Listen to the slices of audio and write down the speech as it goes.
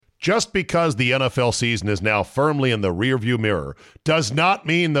Just because the NFL season is now firmly in the rearview mirror does not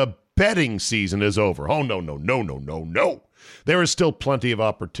mean the betting season is over. Oh, no, no, no, no, no, no. There is still plenty of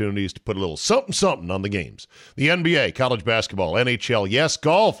opportunities to put a little something on the games. The NBA, college basketball, NHL, yes,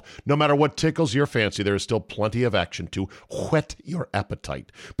 golf. No matter what tickles your fancy, there is still plenty of action to whet your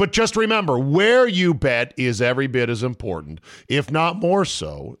appetite. But just remember, where you bet is every bit as important, if not more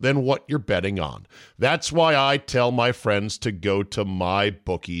so, than what you're betting on. That's why I tell my friends to go to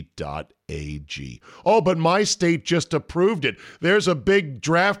mybookie.ag. Oh, but my state just approved it. There's a big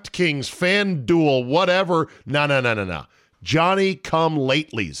DraftKings, FanDuel, whatever. No. Johnny come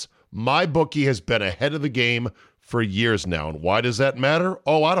latelys. My bookie has been ahead of the game for years now. And why does that matter?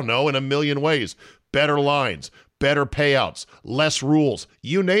 Oh, I don't know, in a million ways. Better lines, better payouts, less rules,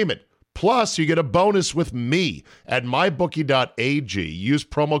 you name it. Plus, you get a bonus with me at mybookie.ag. Use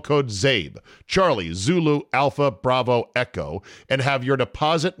promo code ZABE, Charlie, Zulu, Alpha, Bravo, Echo, and have your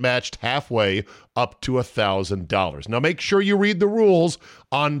deposit matched halfway up to $1,000. Now, make sure you read the rules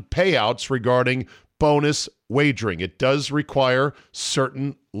on payouts regarding bonus wagering. It does require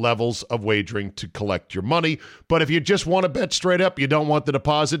certain levels of wagering to collect your money, but if you just want to bet straight up, you don't want the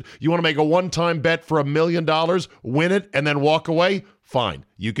deposit, you want to make a one-time bet for $1 million, win it, and then walk away, fine.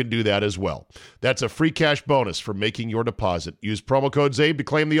 You can do that as well. That's a free cash bonus for making your deposit. Use promo code ZABE to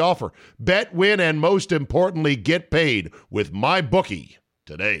claim the offer. Bet, win, and most importantly, get paid with MyBookie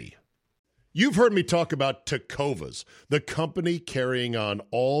today. You've heard me talk about Tecovas, the company carrying on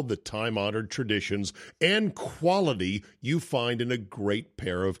all the time-honored traditions and quality you find in a great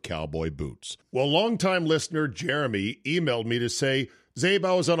pair of cowboy boots. Well, longtime listener Jeremy emailed me to say, Zabe,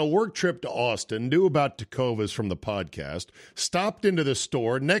 I was on a work trip to Austin, knew about Tecovas from the podcast, stopped into the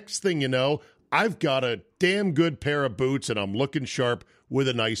store. Next thing you know, I've got a damn good pair of boots and I'm looking sharp with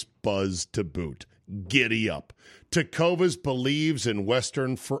a nice buzz to boot. Giddy up. Tecovas believes in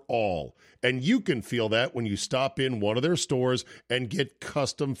Western for all, and you can feel that when you stop in one of their stores and get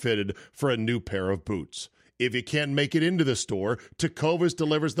custom fitted for a new pair of boots. If you can't make it into the store, Tecovas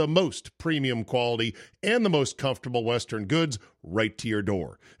delivers the most premium quality and the most comfortable Western goods right to your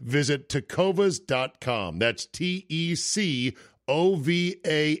door. Visit tecovas.com. That's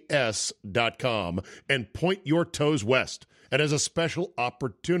TECOVAS.com and point your toes west. And as a special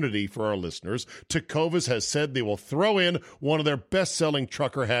opportunity for our listeners, Tecovas has said they will throw in one of their best-selling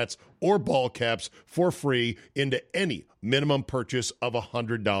trucker hats or ball caps for free into any minimum purchase of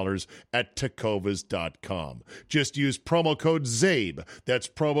 $100 at tecovas.com. Just use promo code ZABE. That's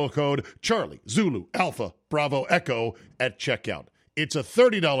promo code Charlie, Zulu, Alpha, Bravo, Echo at checkout. It's a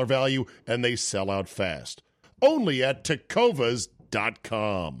 $30 value, and they sell out fast. Only at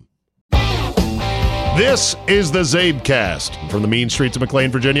tecovas.com. This is the Zabecast, from the mean streets of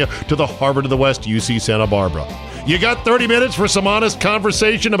McLean, Virginia, to the Harvard of the West, UC Santa Barbara. You got 30 minutes for some honest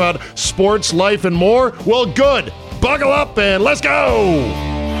conversation about sports, life, and more? Well, good. Buckle up and let's go!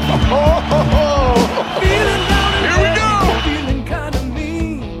 Here we go!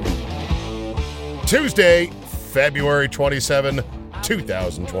 Tuesday, February 27,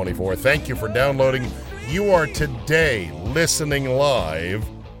 2024. Thank you for downloading. You are today listening live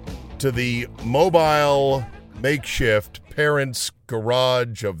to the mobile makeshift parents'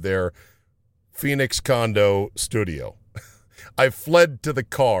 garage of their Phoenix condo studio. I fled to the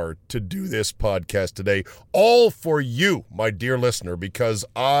car to do this podcast today, all for you, my dear listener, because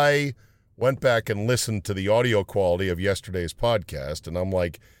I went back and listened to the audio quality of yesterday's podcast, and I'm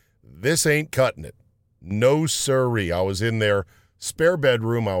like, this ain't cutting it. No sirree. I was in their spare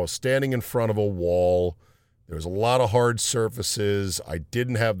bedroom. I was standing in front of a wall. There was a lot of hard surfaces. I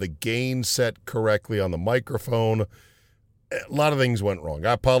didn't have the gain set correctly on the microphone. A lot of things went wrong.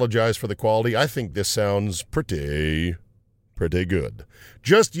 I apologize for the quality. I think this sounds pretty good.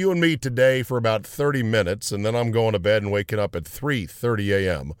 Just you and me today for about 30 minutes, and then I'm going to bed and waking up at 3:30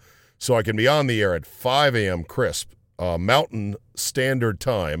 a.m. so I can be on the air at 5 a.m. crisp, Mountain Standard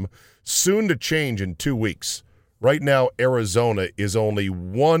Time, soon to change in 2 weeks. Right now, Arizona is only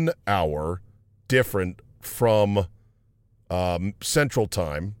 1 hour different from Central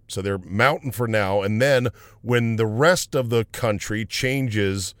Time, so they're Mountain for now, and then when the rest of the country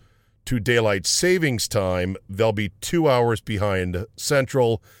changes to Daylight Savings Time, they'll be 2 hours behind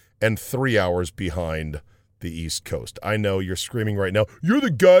Central and 3 hours behind the East Coast. I know you're screaming right now, you're the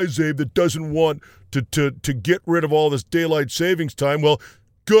guy, Zabe, that doesn't want to get rid of all this Daylight Savings Time. Well,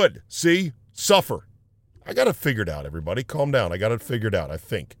 good, see? Suffer. I got it figured out, everybody. Calm down. I got it figured out, I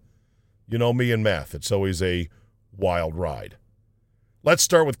think. You know me and math. It's always a wild ride. Let's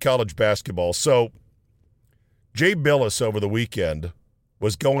start with college basketball. So, Jay Billis over the weekend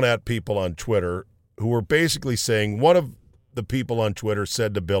was going at people on Twitter who were basically saying one of the people on Twitter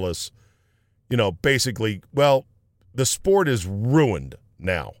said to Billis, basically, well, the sport is ruined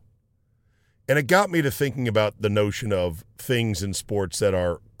now. And it got me to thinking about the notion of things in sports that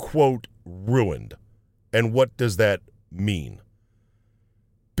are, quote, ruined. And what does that mean?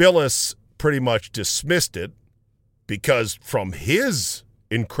 Billis pretty much dismissed it because from his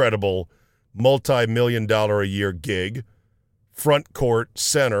incredible multi-million-dollar-a-year gig, front court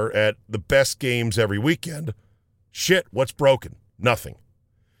center at the best games every weekend, shit, what's broken? Nothing.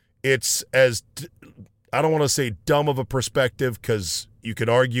 It's as, I don't want to say dumb of a perspective because you could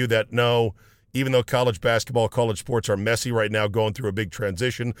argue that no, even though college basketball, college sports are messy right now going through a big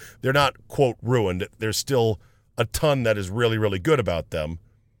transition, they're not, quote, ruined. There's still a ton that is really, really good about them.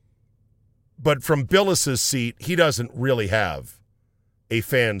 But from Billis's seat, he doesn't really have a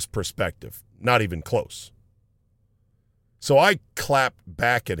fan's perspective, not even close. So I clapped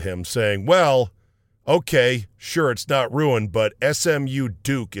back at him saying, well, okay, sure, it's not ruined, but SMU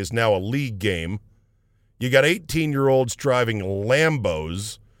Duke is now a league game. You got 18-year-olds driving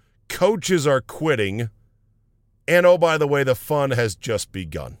Lambos. Coaches are quitting. And, oh, by the way, the fun has just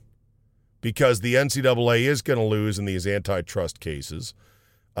begun because the NCAA is going to lose in these antitrust cases.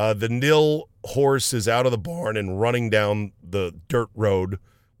 The nil horse is out of the barn and running down the dirt road,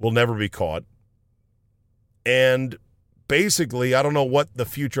 will never be caught. And basically, I don't know what the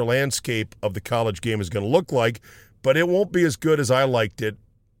future landscape of the college game is going to look like, but it won't be as good as I liked it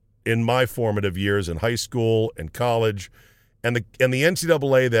in my formative years in high school and college. And the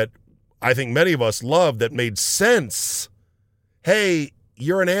NCAA that I think many of us loved that made sense. Hey,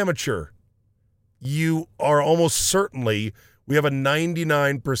 you're an amateur. You are almost certainly, we have a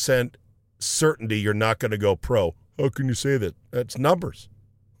 99% certainty you're not going to go pro. How can you say that? That's numbers.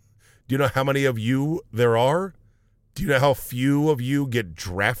 Do you know how many of you there are? Do you know how few of you get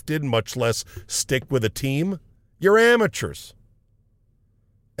drafted, much less stick with a team? You're amateurs.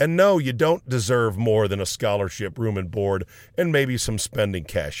 And no, you don't deserve more than a scholarship, room and board, and maybe some spending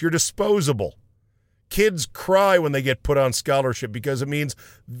cash. You're disposable. Kids cry when they get put on scholarship because it means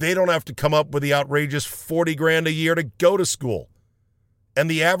they don't have to come up with the outrageous $40,000 a year to go to school. And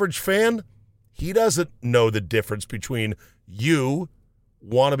the average fan, he doesn't know the difference between you,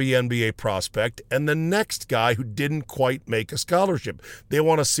 wannabe NBA prospect, and the next guy who didn't quite make a scholarship. They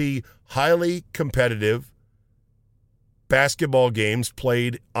want to see highly competitive basketball games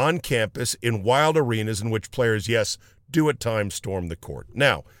played on campus in wild arenas in which players, yes, do at times storm the court.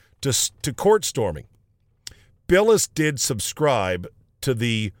 Now, to court storming, Billis did subscribe to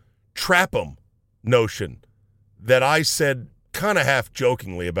the trap 'em notion that I said kind of half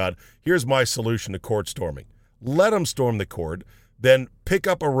jokingly about, here's my solution to court storming. Let them storm the court, then pick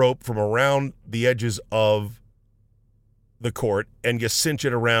up a rope from around the edges of the court and you cinch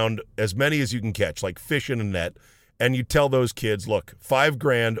it around as many as you can catch, like fish in a net, and you tell those kids, look,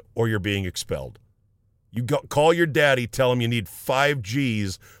 $5,000 or you're being expelled. You call your daddy, tell him you need 5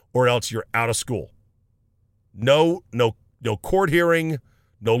 G's or else you're out of school. No court hearing,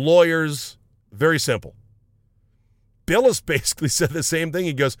 no lawyers, very simple. Billis basically said the same thing.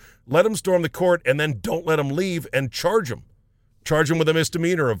 He goes, let him storm the court and then don't let him leave and charge him. Charge him with a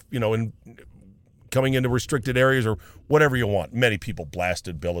misdemeanor of, in coming into restricted areas or whatever you want. Many people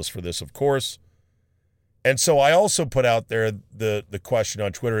blasted Billis for this, of course. And so I also put out there the question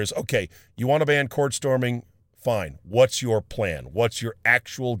on Twitter is, okay, you want to ban court storming? Fine. What's your plan? What's your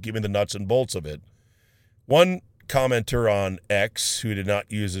actual, give me the nuts and bolts of it? One commenter on X who did not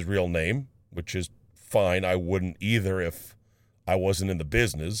use his real name, which is fine. I wouldn't either if I wasn't in the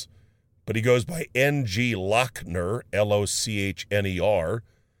business. But he goes by N.G. Lochner, L-O-C-H-N-E-R.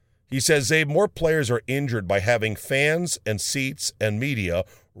 He says, Zabe, more players are injured by having fans and seats and media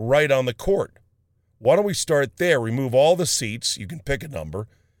right on the court. Why don't we start there? Remove all the seats. You can pick a number.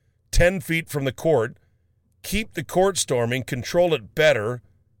 10 feet from the court. Keep the court storming. Control it better.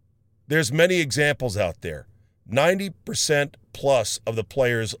 There's many examples out there. 90% plus of the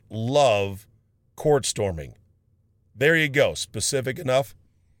players love court storming. There you go. Specific enough?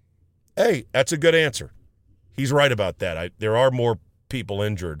 Hey, that's a good answer. He's right about that. There are more people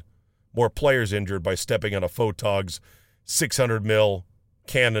injured, more players injured by stepping on a Photog's 600 mil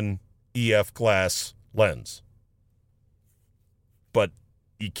Canon EF glass lens. But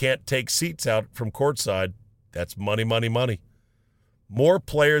you can't take seats out from courtside. That's money, money, money. More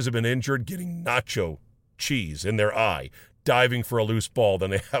players have been injured getting nacho cheese in their eye, diving for a loose ball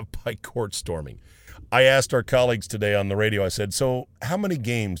than they have by court storming. I asked our colleagues today on the radio, I said, so how many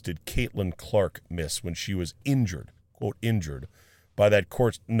games did Caitlin Clark miss when she was injured, quote, injured by that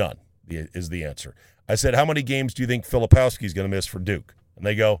court? None is the answer. I said, how many games do you think Filipowski's going to miss for Duke? And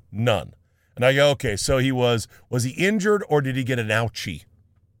they go, none. And I go, okay, so was he injured or did he get an ouchie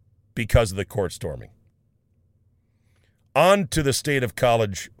because of the court storming? On to the state of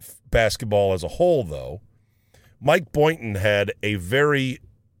college basketball as a whole, though. Mike Boynton had a very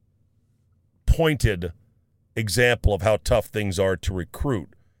pointed example of how tough things are to recruit,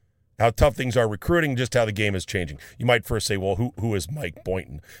 how tough things are recruiting, just how the game is changing. You might first say, well, who is Mike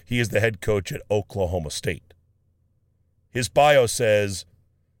Boynton? He is the head coach at Oklahoma State. His bio says,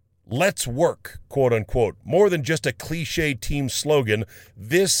 let's work, quote unquote, more than just a cliche team slogan.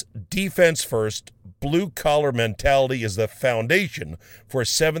 This defense first, blue collar mentality is the foundation for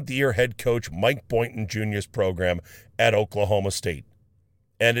seventh-year head coach Mike Boynton Jr.'s program at Oklahoma State.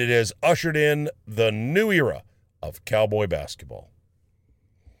 And it has ushered in the new era of Cowboy basketball.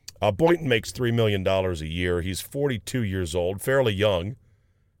 Boynton makes $3 million a year. He's 42 years old, fairly young,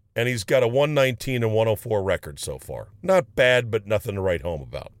 and he's got a 119 and 104 record so far. Not bad, but nothing to write home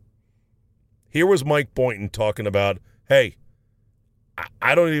about. Here was Mike Boynton talking about, hey,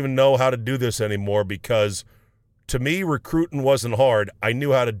 I don't even know how to do this anymore because to me, recruiting wasn't hard. I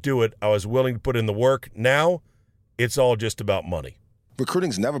knew how to do it. I was willing to put in the work. Now, it's all just about money.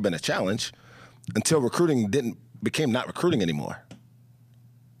 Recruiting's never been a challenge until recruiting became not recruiting anymore.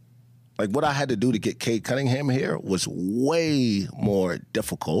 Like what I had to do to get Cade Cunningham here was way more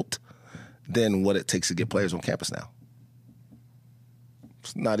difficult than what it takes to get players on campus now.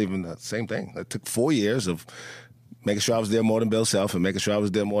 It's not even the same thing. It took 4 years of making sure I was there more than Bill Self and making sure I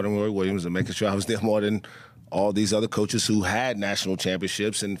was there more than Roy Williams and making sure I was there more than all these other coaches who had national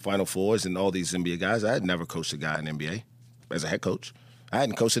championships and Final Fours and all these NBA guys. I had never coached a guy in NBA as a head coach. I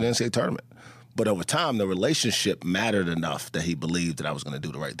hadn't coached an NCAA tournament. But over time, the relationship mattered enough that he believed that I was going to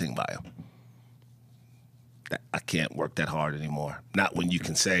do the right thing by him. I can't work that hard anymore. Not when you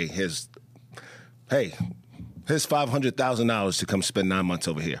can say, here's $500,000 to come spend 9 months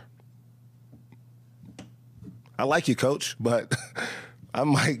over here. I like you, Coach, but I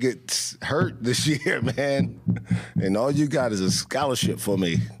might get hurt this year, man. And all you got is a scholarship for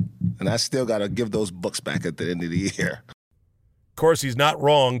me. And I still got to give those books back at the end of the year. Of course, he's not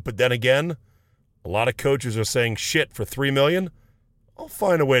wrong, but then again, a lot of coaches are saying, shit, for $3 million, I'll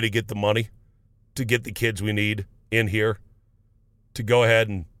find a way to get the money to get the kids we need in here to go ahead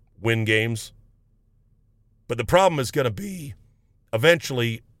and win games. But the problem is going to be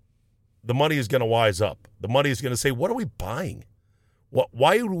eventually the money is going to wise up. The money is going to say, what are we buying?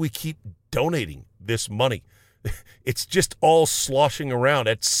 Why do we keep donating this money? It's just all sloshing around.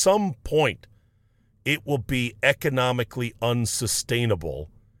 At some point, it will be economically unsustainable,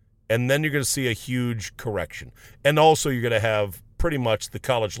 and then you're going to see a huge correction. And also you're going to have pretty much the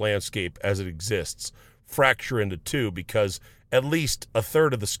college landscape as it exists fracture into two because at least a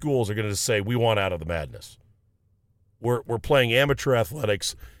third of the schools are going to say, we want out of the madness. We're playing amateur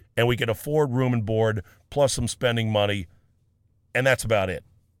athletics, and we can afford room and board plus some spending money, and that's about it.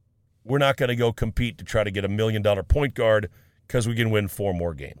 We're not going to go compete to try to get $1 million point guard because we can win 4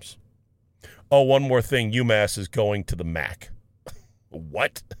 more games. Oh, one more thing. UMass is going to the MAC.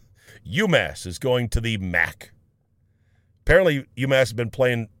 What? UMass is going to the MAC. Apparently, UMass has been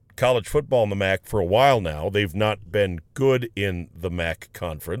playing college football in the MAC for a while now. They've not been good in the MAC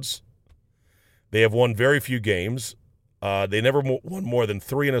conference. They have won very few games. They never won more than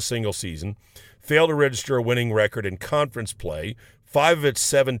 3 in a single season. Failed to register a winning record in conference play. 5 of its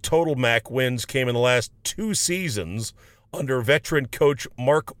 7 total MAC wins came in the last 2 seasons under veteran coach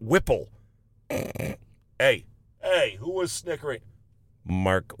Mark Whipple. Hey, who was snickering?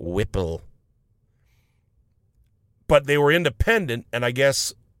 Mark Whipple. But they were independent, and I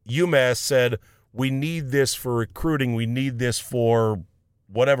guess UMass said, we need this for recruiting. We need this for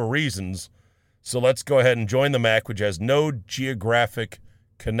whatever reasons. So let's go ahead and join the MAC, which has no geographic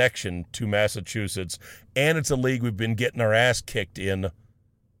connection to Massachusetts. And it's a league we've been getting our ass kicked in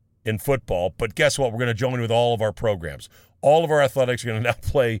football. But guess what? We're going to join with all of our programs. All of our athletics are going to now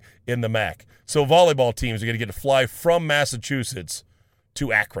play in the MAC. So volleyball teams are going to get to fly from Massachusetts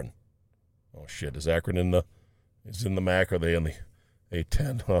to Akron. Oh, shit. Is Akron in the MAC? Or are they in the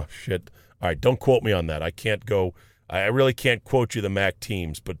A-10? Oh, shit. All right, don't quote me on that. I really can't quote you the MAC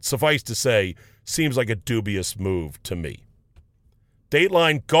teams, but suffice to say, seems like a dubious move to me.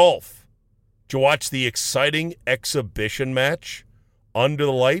 Dateline Golf. Did you watch the exciting exhibition match under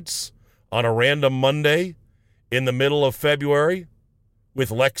the lights on a random Monday in the middle of February with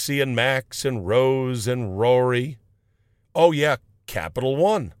Lexi and Max and Rose and Rory? Oh, yeah, Capital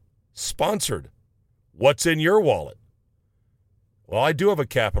One. Sponsored. What's in your wallet? Well, I do have a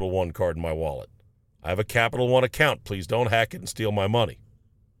Capital One card in my wallet. I have a Capital One account. Please don't hack it and steal my money.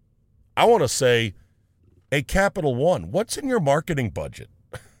 I want to say, hey, Capital One, what's in your marketing budget?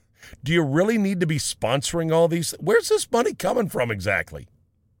 Do you really need to be sponsoring all these? Where's this money coming from exactly?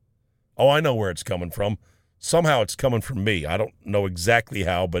 Oh, I know where it's coming from. Somehow it's coming from me. I don't know exactly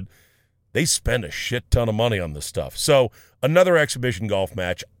how, but they spend a shit ton of money on this stuff. So another exhibition golf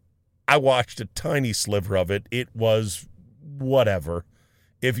match. I watched a tiny sliver of it. It was whatever.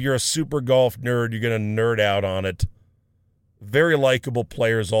 If you're a super golf nerd, you're going to nerd out on it. Very likable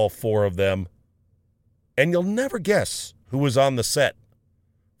players, all four of them. And you'll never guess who was on the set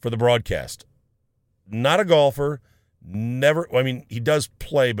for the broadcast. Not a golfer. He does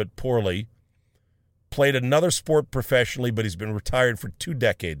play, but poorly. Played another sport professionally, but he's been retired for 2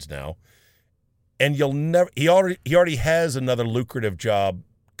 decades now. And he already has another lucrative job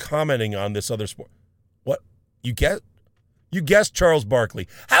commenting on this other sport. What? You guessed Charles Barkley.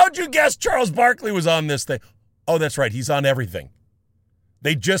 How'd you guess Charles Barkley was on this thing? Oh, that's right. He's on everything.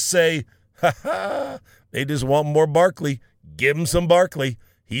 They just say, they just want more Barkley. Give him some Barkley.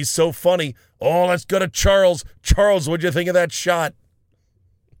 He's so funny. Oh, let's go to Charles. Charles, what'd you think of that shot?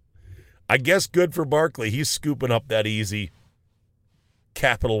 I guess good for Barkley. He's scooping up that easy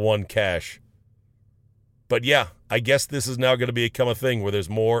Capital One cash. But yeah, I guess this is now going to become a thing where there's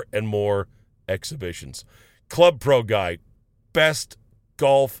more and more exhibitions. Club Pro Guy, best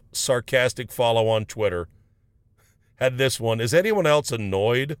golf sarcastic follow on Twitter, had this one. Is anyone else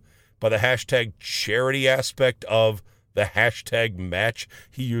annoyed by the hashtag charity aspect of the hashtag match?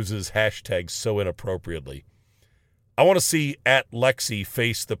 He uses hashtags so inappropriately. I want to see at Lexi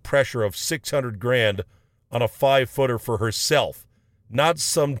face the pressure of $600,000 on a 5-footer for herself, not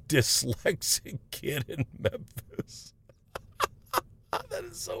some dyslexic kid in Memphis. That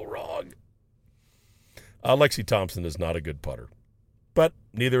is so wrong. Lexi Thompson is not a good putter, but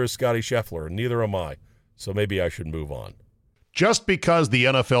neither is Scotty Scheffler, and neither am I, so maybe I should move on. Just because the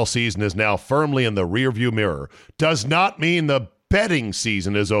NFL season is now firmly in the rearview mirror does not mean the betting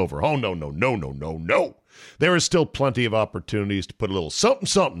season is over. Oh, no, no, no, no, no, no. There is still plenty of opportunities to put a little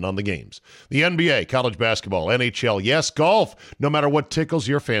something on the games. The NBA, college basketball, NHL, yes, golf. No matter what tickles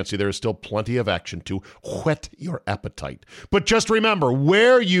your fancy, there is still plenty of action to whet your appetite. But just remember,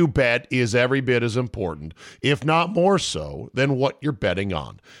 where you bet is every bit as important, if not more so, than what you're betting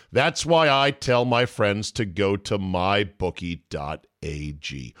on. That's why I tell my friends to go to mybookie.ag.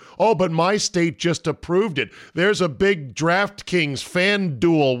 Oh, but my state just approved it. There's a big DraftKings fan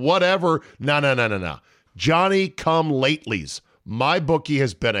duel, whatever. No. Johnny come latelys. My bookie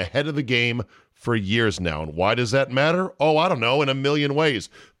has been ahead of the game for years now. And why does that matter? Oh, I don't know, in a million ways.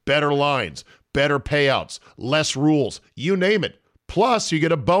 Better lines, better payouts, less rules, you name it. Plus, you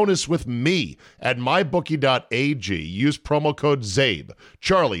get a bonus with me at mybookie.ag. Use promo code ZABE,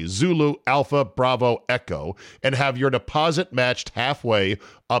 Charlie, Zulu, Alpha, Bravo, Echo, and have your deposit matched halfway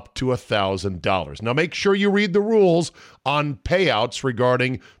up to $1,000. Now, make sure you read the rules on payouts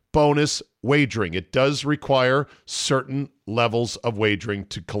regarding bonus wagering. It does require certain levels of wagering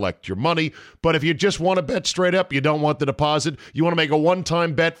to collect your money, but if you just want to bet straight up, you don't want the deposit, you want to make a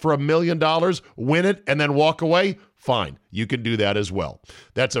one-time bet for $1 million, win it, and then walk away, fine. You can do that as well.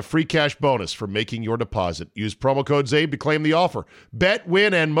 That's a free cash bonus for making your deposit. Use promo code ZABE to claim the offer. Bet,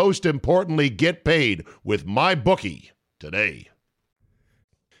 win, and most importantly, get paid with MyBookie today.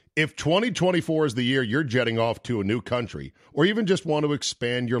 If 2024 is the year you're jetting off to a new country, or even just want to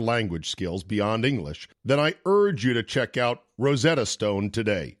expand your language skills beyond English, then I urge you to check out Rosetta Stone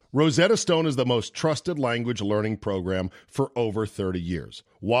today. Rosetta Stone is the most trusted language learning program for over 30 years.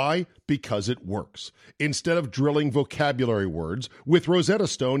 Why? Because it works. Instead of drilling vocabulary words, with Rosetta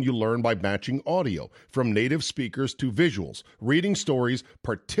Stone you learn by matching audio, from native speakers to visuals, reading stories,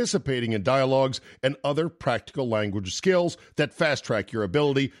 participating in dialogues, and other practical language skills that fast-track your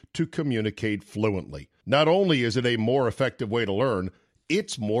ability to communicate fluently. Not only is it a more effective way to learn,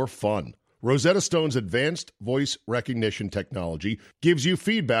 it's more fun. Rosetta Stone's advanced voice recognition technology gives you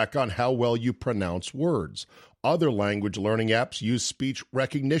feedback on how well you pronounce words. Other language learning apps use speech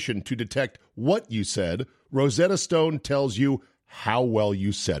recognition to detect what you said. Rosetta Stone tells you how well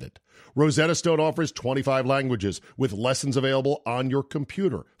you said it. Rosetta Stone offers 25 languages with lessons available on your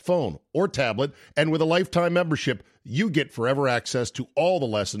computer, phone, or tablet, and with a lifetime membership, you get forever access to all the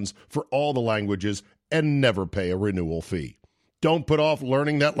lessons for all the languages and never pay a renewal fee. Don't put off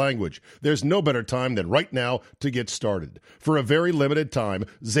learning that language. There's no better time than right now to get started. For a very limited time,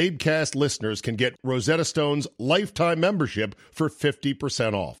 Zabecast listeners can get Rosetta Stone's lifetime membership for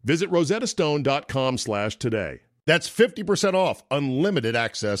 50% off. Visit rosettastone.com/today. That's 50% off unlimited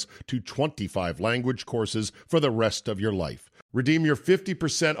access to 25 language courses for the rest of your life. Redeem your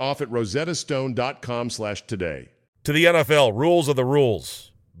 50% off at rosettastone.com/today. To the NFL, rules are the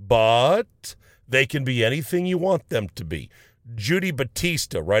rules, but they can be anything you want them to be. Judy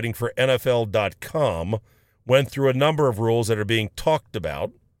Batista, writing for NFL.com, went through a number of rules that are being talked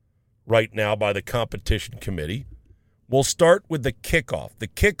about right now by the competition committee. We'll start with the kickoff. The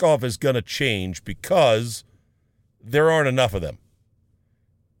kickoff is going to change because there aren't enough of them.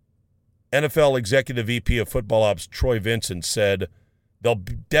 NFL Executive VP of Football Ops Troy Vincent said there'll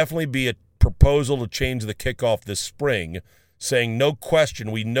definitely be a proposal to change the kickoff this spring, saying, no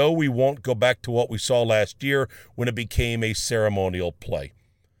question, we know we won't go back to what we saw last year when it became a ceremonial play.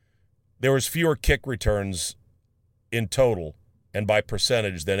 There was fewer kick returns in total and by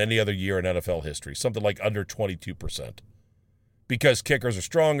percentage than any other year in NFL history, something like under 22%. Because kickers are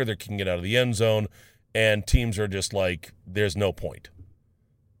stronger, they're kicking it out of the end zone, and teams are just like, there's no point.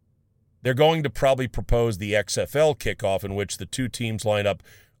 They're going to probably propose the XFL kickoff, in which the two teams line up,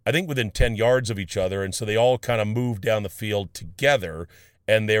 I think, within 10 yards of each other, and so they all kind of move down the field together,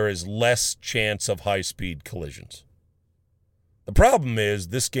 and there is less chance of high-speed collisions. The problem is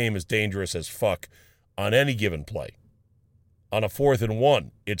this game is dangerous as fuck on any given play. On a 4th and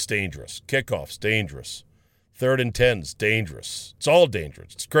 1, it's dangerous. Kickoff's dangerous. 3rd and 10's dangerous. It's all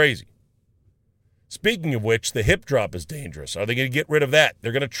dangerous. It's crazy. Speaking of which, the hip drop is dangerous. Are they going to get rid of that?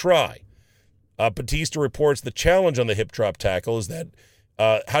 They're going to try. Batista reports the challenge on the hip drop tackle is that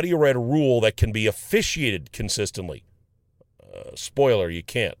how do you write a rule that can be officiated consistently? Spoiler, you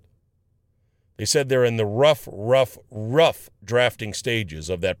can't. They said they're in the rough drafting stages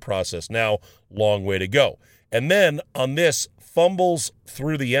of that process now. Long way to go. And then on this, fumbles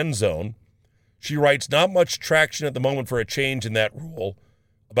through the end zone. She writes, not much traction at the moment for a change in that rule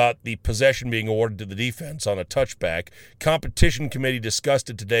about the possession being awarded to the defense on a touchback. Competition committee discussed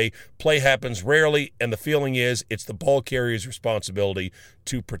it today. Play happens rarely, and the feeling is it's the ball carrier's responsibility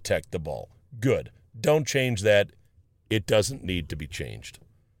to protect the ball. Good. Don't change that. It doesn't need to be changed.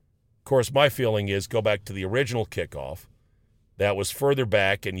 Of course, my feeling is go back to the original kickoff. That was further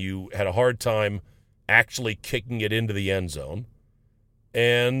back, and you had a hard time actually kicking it into the end zone,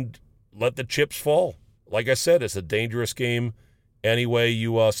 and let the chips fall. Like I said, it's a dangerous game any way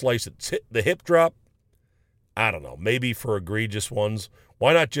you slice it. The hip drop, I don't know, maybe for egregious ones.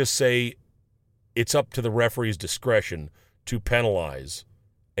 Why not just say it's up to the referee's discretion to penalize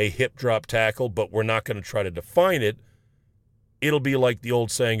a hip drop tackle, but we're not going to try to define it. It'll be like the old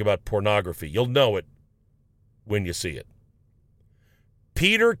saying about pornography. You'll know it when you see it.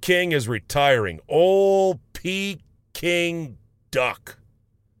 Peter King is retiring. Old P. King Duck.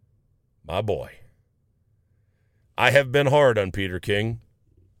 My boy. I have been hard on Peter King.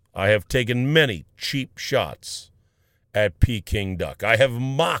 I have taken many cheap shots at P. King Duck. I have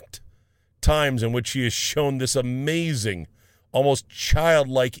mocked times in which he has shown this amazing, almost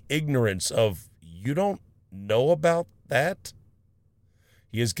childlike ignorance of, you don't know about that?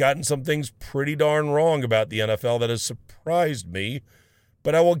 He has gotten some things pretty darn wrong about the NFL that has surprised me,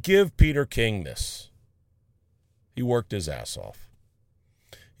 but I will give Peter King this. He worked his ass off.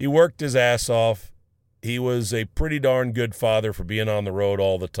 He worked his ass off. He was a pretty darn good father for being on the road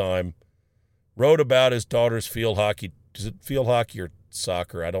all the time. Wrote about his daughter's field hockey. Is it field hockey or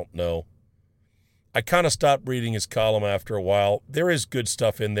soccer? I don't know. I kind of stopped reading his column after a while. There is good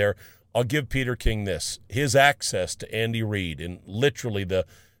stuff in there. I'll give Peter King this. His access to Andy Reid in literally the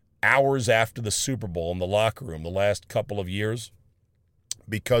hours after the Super Bowl in the locker room the last couple of years,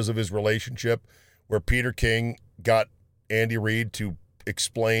 because of his relationship, where Peter King got Andy Reid to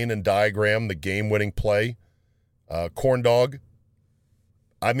explain and diagram the game-winning play, corn dog.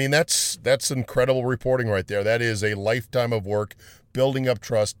 I mean, that's incredible reporting right there. That is a lifetime of work, building up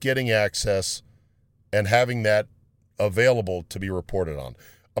trust, getting access, and having that available to be reported on.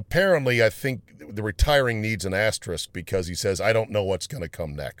 Apparently, I think the retiring needs an asterisk because he says, I don't know what's going to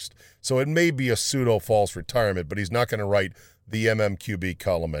come next. So it may be a pseudo-false retirement, but he's not going to write the MMQB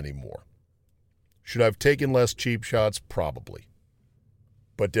column anymore. Should I have taken less cheap shots? Probably.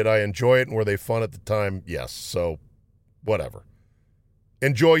 But did I enjoy it and were they fun at the time? Yes. So whatever.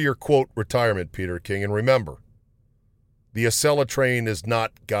 Enjoy your, quote, retirement, Peter King. And remember, the Acela train is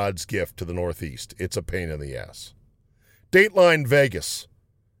not God's gift to the Northeast. It's a pain in the ass. Dateline Vegas.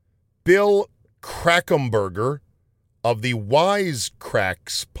 Bill Krackomberger of the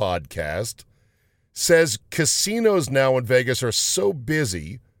Wisecracks podcast says casinos now in Vegas are so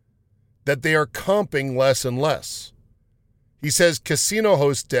busy that they are comping less and less. He says casino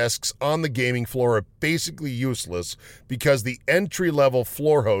host desks on the gaming floor are basically useless because the entry-level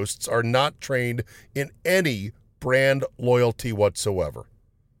floor hosts are not trained in any brand loyalty whatsoever.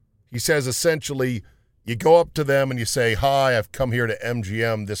 He says essentially, you go up to them and you say, hi, I've come here to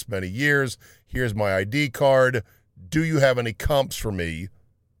MGM this many years. Here's my ID card. Do you have any comps for me?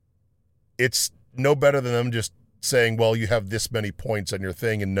 It's no better than them just saying, well, you have this many points on your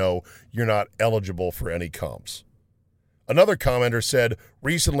thing, and no, you're not eligible for any comps. Another commenter said,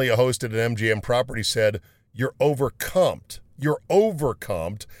 recently a host at an MGM property said, you're overcomped. You're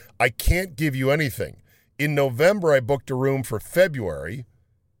overcomped. I can't give you anything. In November, I booked a room for February.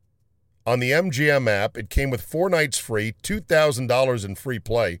 On the MGM app, it came with 4 nights free, $2,000 in free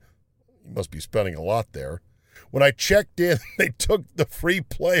play. You must be spending a lot there. When I checked in, they took the free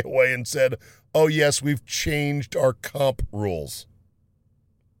play away and said, oh, yes, we've changed our comp rules.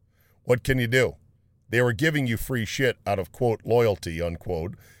 What can you do? They were giving you free shit out of, quote, loyalty,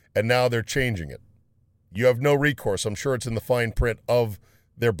 unquote, and now they're changing it. You have no recourse. I'm sure it's in the fine print of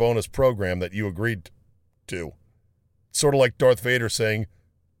their bonus program that you agreed to. Sort of like Darth Vader saying,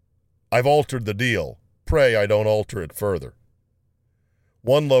 I've altered the deal. Pray I don't alter it further.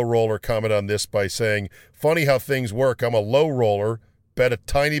 One low roller commented on this by saying, funny how things work. I'm a low roller, bet a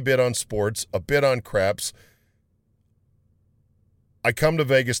tiny bit on sports, a bit on craps. I come to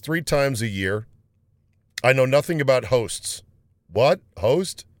Vegas 3 times a year. I know nothing about hosts. What?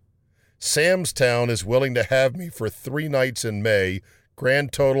 Host? Sam's Town is willing to have me for 3 nights in May.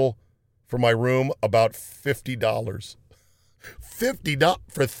 Grand total for my room, about $50. $50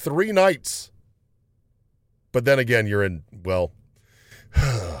 for 3 nights. But then again, you're in, well,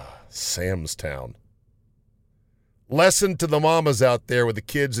 Sam's Town. Lesson to the mamas out there with the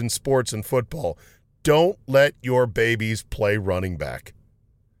kids in sports and football. Don't let your babies play running back.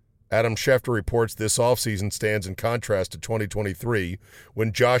 Adam Schefter reports this offseason stands in contrast to 2023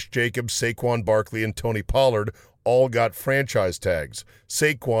 when Josh Jacobs, Saquon Barkley, and Tony Pollard all got franchise tags.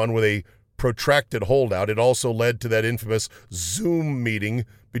 Saquon with a protracted holdout. It also led to that infamous Zoom meeting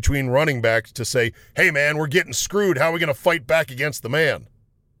between running backs to say, hey, man, we're getting screwed. How are we going to fight back against the man?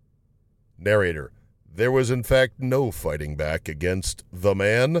 Narrator, there was in fact no fighting back against the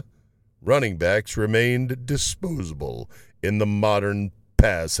man. Running backs remained disposable in the modern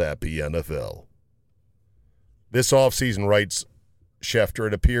pass-happy NFL. This offseason, writes Schefter,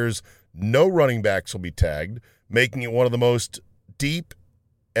 it appears no running backs will be tagged, making it one of the most deep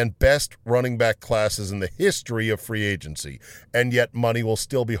and best running back classes in the history of free agency. And yet money will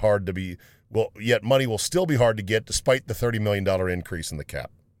still be hard to get despite the $30 million increase in the cap.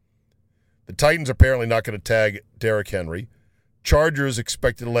 The Titans are apparently not going to tag Derrick Henry. Chargers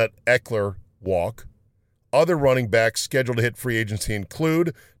expected to let Eckler walk. Other running backs scheduled to hit free agency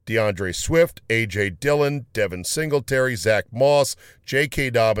include DeAndre Swift, A.J. Dillon, Devin Singletary, Zach Moss, J.K.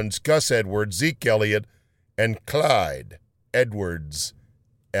 Dobbins, Gus Edwards, Zeke Elliott, and Clyde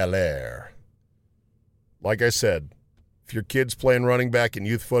Edwards-Helaire. Like I said, if your kid's playing running back in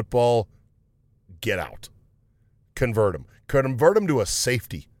youth football, get out. Convert him. Convert him to a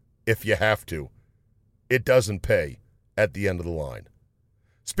safety if you have to. It doesn't pay at the end of the line.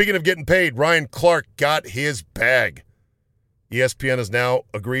 Speaking of getting paid, Ryan Clark got his bag. ESPN has now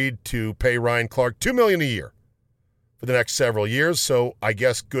agreed to pay Ryan Clark $2 million a year for the next several years, so I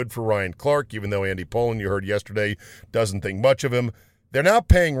guess good for Ryan Clark, even though Andy Pollin, you heard yesterday, doesn't think much of him. They're now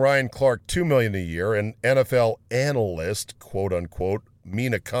paying Ryan Clark $2 million a year, and NFL analyst, quote-unquote,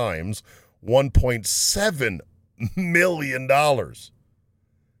 Mina Kimes, $1.7 million.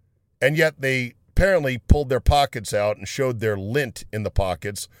 And yet they apparently pulled their pockets out and showed their lint in the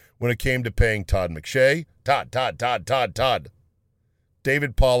pockets when it came to paying Todd McShay, Todd,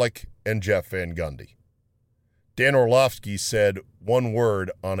 David Pollack, and Jeff Van Gundy. Dan Orlovsky said one word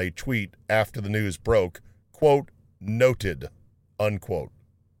on a tweet after the news broke, quote, noted, unquote.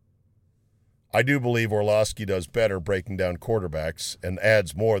 I do believe Orlovsky does better breaking down quarterbacks and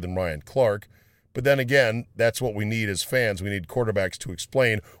adds more than Ryan Clark, but then again, that's what we need as fans. We need quarterbacks to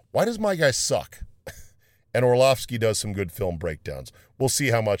explain, why does my guy suck? And Orlovsky does some good film breakdowns. We'll see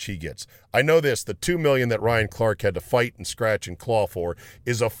how much he gets. I know this, the $2 million that Ryan Clark had to fight and scratch and claw for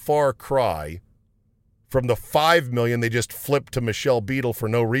is a far cry from the $5 million they just flipped to Michelle Beadle for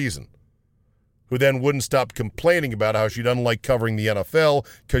no reason, who then wouldn't stop complaining about how she doesn't like covering the NFL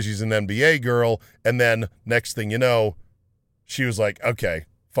because she's an NBA girl, and then next thing you know, she was like, okay,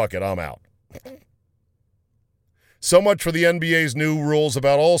 fuck it, I'm out. So much for the NBA's new rules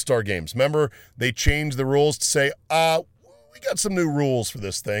about All-Star games. Remember, they changed the rules to say, we got some new rules for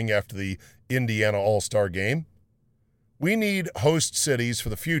this thing after the Indiana All-Star game. We need host cities for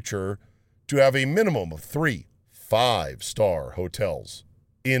the future to have a minimum of 3 5-star hotels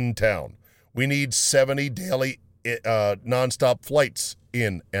in town. We need 70 daily nonstop flights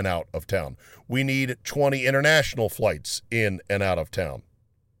in and out of town. We need 20 international flights in and out of town.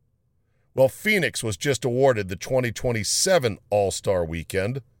 Well, Phoenix was just awarded the 2027 All-Star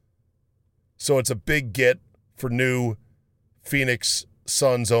Weekend, so it's a big get for new Phoenix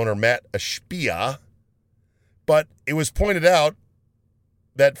Suns owner Matt Ashbia. But it was pointed out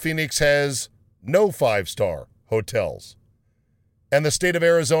that Phoenix has no 5-star hotels. And the state of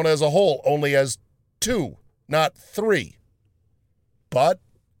Arizona as a whole only has 2, not 3. But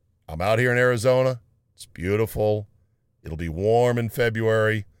I'm out here in Arizona. It's beautiful. It'll be warm in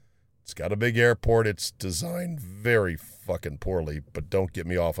February. It's got a big airport. It's designed very fucking poorly, but don't get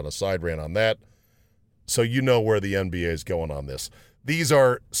me off on a side rant on that. So you know where the NBA is going on this. These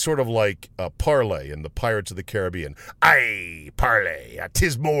are sort of like a parlay in the Pirates of the Caribbean. Aye, parlay.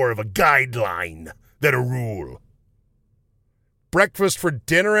 'Tis more of a guideline than a rule. Breakfast for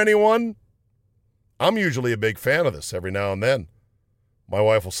dinner, anyone? I'm usually a big fan of this every now and then. My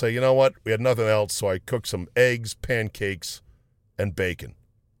wife will say, you know what? We had nothing else, so I cooked some eggs, pancakes, and bacon.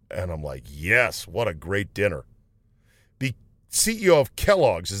 And I'm like, yes, what a great dinner. The CEO of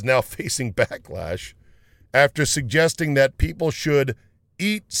Kellogg's is now facing backlash after suggesting that people should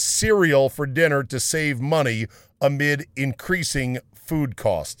eat cereal for dinner to save money amid increasing food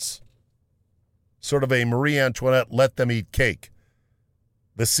costs. Sort of a Marie Antoinette let them eat cake.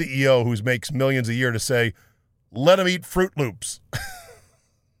 The CEO who makes millions a year to say, let them eat Fruit Loops.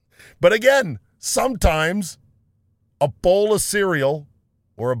 But again, sometimes a bowl of cereal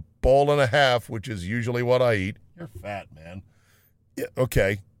or a bowl and a half, which is usually what I eat. You're fat, man. Yeah,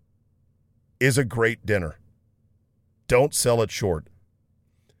 okay. Is a great dinner. Don't sell it short.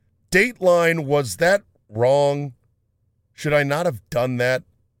 Dateline, was that wrong? Should I not have done that?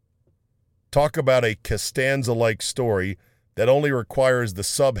 Talk about a Costanza-like story that only requires the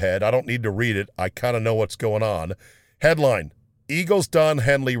subhead. I don't need to read it. I kind of know what's going on. Headline, Eagles' Don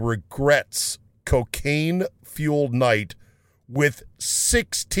Henley regrets cocaine-fueled night with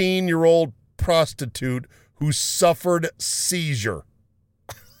 16-year-old prostitute who suffered seizure.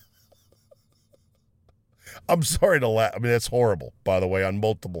 I'm sorry to laugh. I mean, that's horrible, by the way, on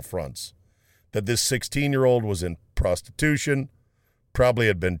multiple fronts. That this 16-year-old was in prostitution, probably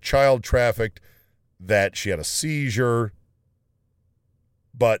had been child trafficked, that she had a seizure.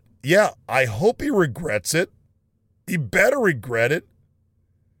 But, yeah, I hope he regrets it. He better regret it.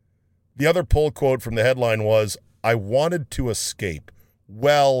 The other pull quote from the headline was, I wanted to escape.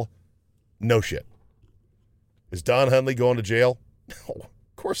 Well, no shit. Is Don Henley going to jail? No,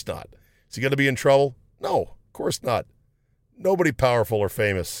 of course not. Is he going to be in trouble? No, of course not. Nobody powerful or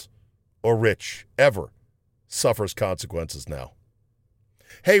famous or rich ever suffers consequences now.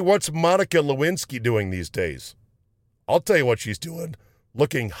 Hey, what's Monica Lewinsky doing these days? I'll tell you what she's doing.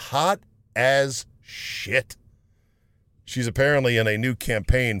 Looking hot as shit. She's apparently in a new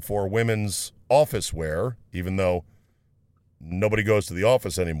campaign for women's office wear, even though nobody goes to the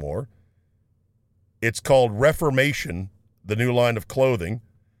office anymore. It's called Reformation, the new line of clothing,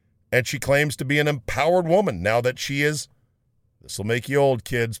 and she claims to be an empowered woman now that she is, this will make you old,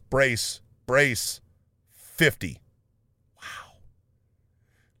 kids, brace, 50. Wow.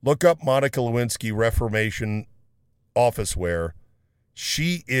 Look up Monica Lewinsky Reformation office wear.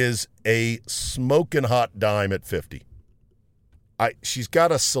 She is a smoking hot dime at 50. She's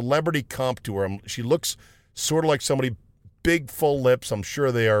got a celebrity comp to her. She looks sort of like somebody, big full lips. I'm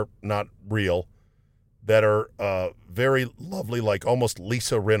sure they are not real. That are very lovely, like almost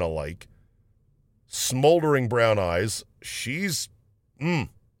Lisa Rinna-like. Smoldering brown eyes. She has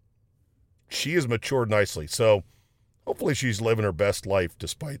matured nicely. So hopefully she's living her best life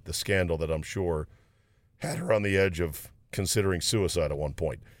despite the scandal that I'm sure had her on the edge of considering suicide at one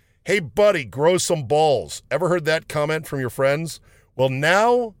point. Hey, buddy, grow some balls. Ever heard that comment from your friends? Well,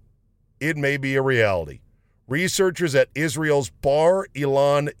 now it may be a reality. Researchers at Israel's Bar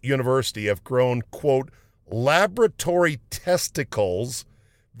Ilan University have grown, quote, laboratory testicles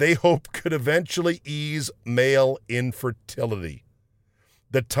they hope could eventually ease male infertility.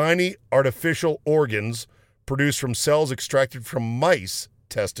 The tiny artificial organs produced from cells extracted from mice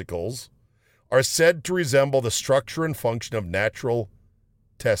testicles are said to resemble the structure and function of natural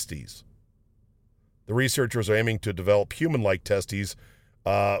testes. The researchers are aiming to develop human-like testes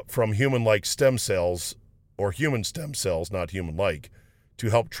from human-like stem cells, or human stem cells, not human-like, to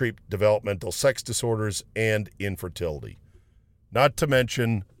help treat developmental sex disorders and infertility. Not to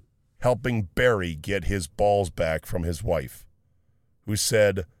mention helping Barry get his balls back from his wife, who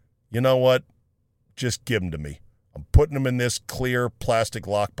said, you know what, just give them to me. I'm putting them in this clear plastic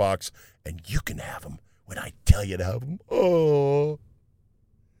lockbox, and you can have them when I tell you to have them. Oh.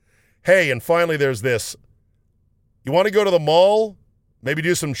 Hey, and finally there's this. You want to go to the mall? Maybe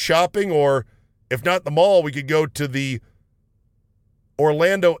do some shopping, or if not the mall, we could go to the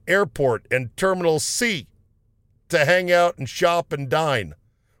Orlando Airport and Terminal C to hang out and shop and dine.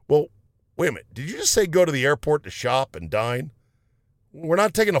 Well, wait a minute. Did you just say go to the airport to shop and dine? We're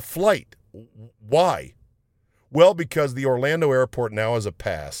not taking a flight. Why? Well, because the Orlando airport now has a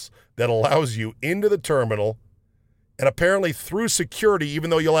pass that allows you into the terminal and apparently through security, even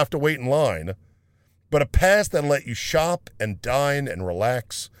though you'll have to wait in line, but a pass that'll let you shop and dine and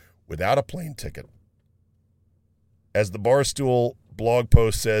relax without a plane ticket. As the Barstool blog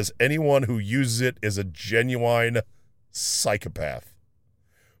post says, anyone who uses it is a genuine psychopath,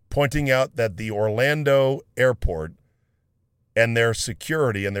 pointing out that the Orlando airport and their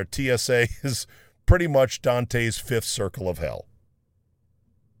security and their TSA is pretty much Dante's fifth circle of hell.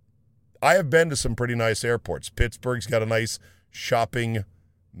 I have been to some pretty nice airports. Pittsburgh's got a nice shopping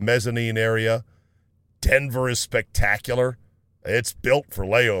mezzanine area. Denver is spectacular. It's built for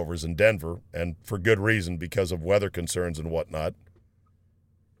layovers in Denver, and for good reason because of weather concerns and whatnot.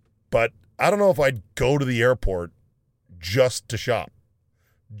 But I don't know if I'd go to the airport just to shop,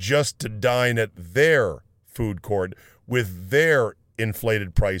 just to dine at their food court with their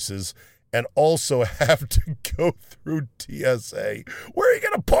inflated prices and also have to go through TSA. Where are you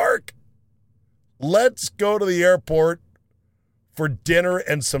going to park? Let's go to the airport for dinner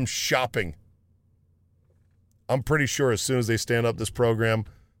and some shopping. I'm pretty sure as soon as they stand up this program,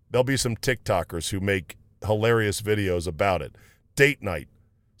 there'll be some TikTokers who make hilarious videos about it. Date night.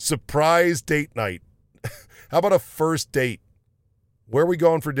 Surprise date night. How about a first date? Where are we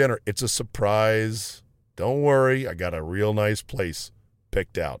going for dinner? It's a surprise. Don't worry, I got a real nice place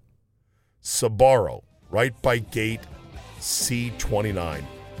picked out. Sbarro, right by gate C29.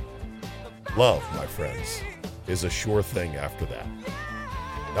 Love, my friends, is a sure thing after that.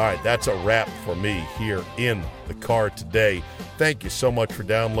 All right, that's a wrap for me here in the car today. Thank you so much for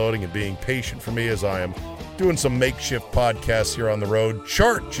downloading and being patient for me as I am doing some makeshift podcasts here on the road.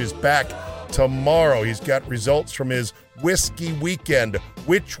 Church is back tomorrow. He's got results from his whiskey weekend,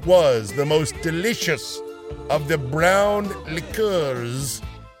 which was the most delicious of the brown liqueurs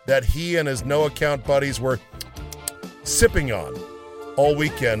that he and his no-account buddies were sipping on all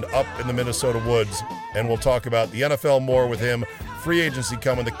weekend up in the Minnesota woods. And we'll talk about the NFL more with him, free agency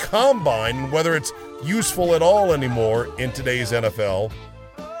coming, the combine, whether it's useful at all anymore in today's NFL,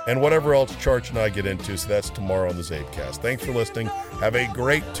 and whatever else Charch and I get into. So that's tomorrow on the Zabecast. Thanks for listening. Have a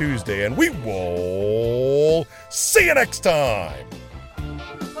great Tuesday, and we will see you next time.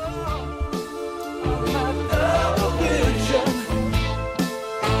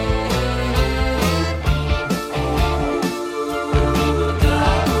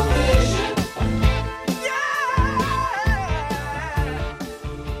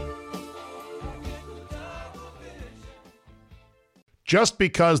 Just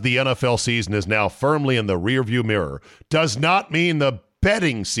because the NFL season is now firmly in the rearview mirror does not mean the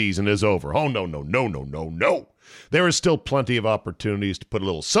betting season is over. Oh, no, no, no, no, no, no. There is still plenty of opportunities to put a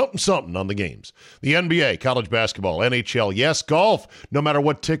little something on the games. The NBA, college basketball, NHL, yes, golf. No matter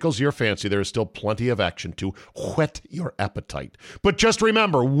what tickles your fancy, there is still plenty of action to whet your appetite. But just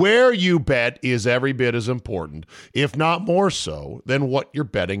remember, where you bet is every bit as important, if not more so, than what you're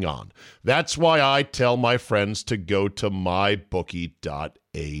betting on. That's why I tell my friends to go to mybookie.ag.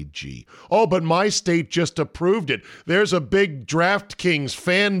 Oh, but my state just approved it. There's a big DraftKings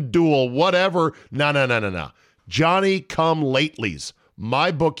fan duel, whatever. No. Johnny-come-latelys.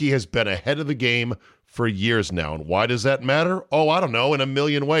 My bookie has been ahead of the game for years now. And why does that matter? Oh, I don't know, in a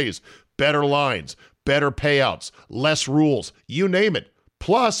million ways. Better lines, better payouts, less rules, you name it.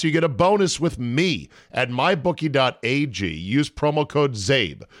 Plus, you get a bonus with me at mybookie.ag. Use promo code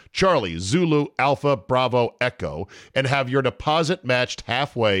ZABE, Charlie, Zulu, Alpha, Bravo, Echo, and have your deposit matched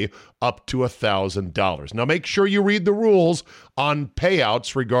halfway up to $1,000. Now, make sure you read the rules on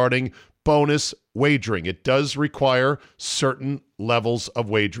payouts regarding bonus wagering. It does require certain levels of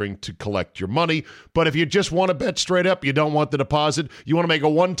wagering to collect your money, but if you just want to bet straight up, you don't want the deposit, you want to make a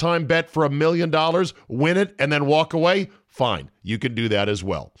one-time bet for $1 million, win it, and then walk away, fine. You can do that as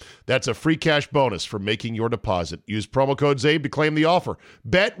well. That's a free cash bonus for making your deposit. Use promo code ZABE to claim the offer.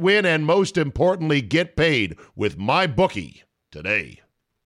 Bet, win, and most importantly, get paid with MyBookie today.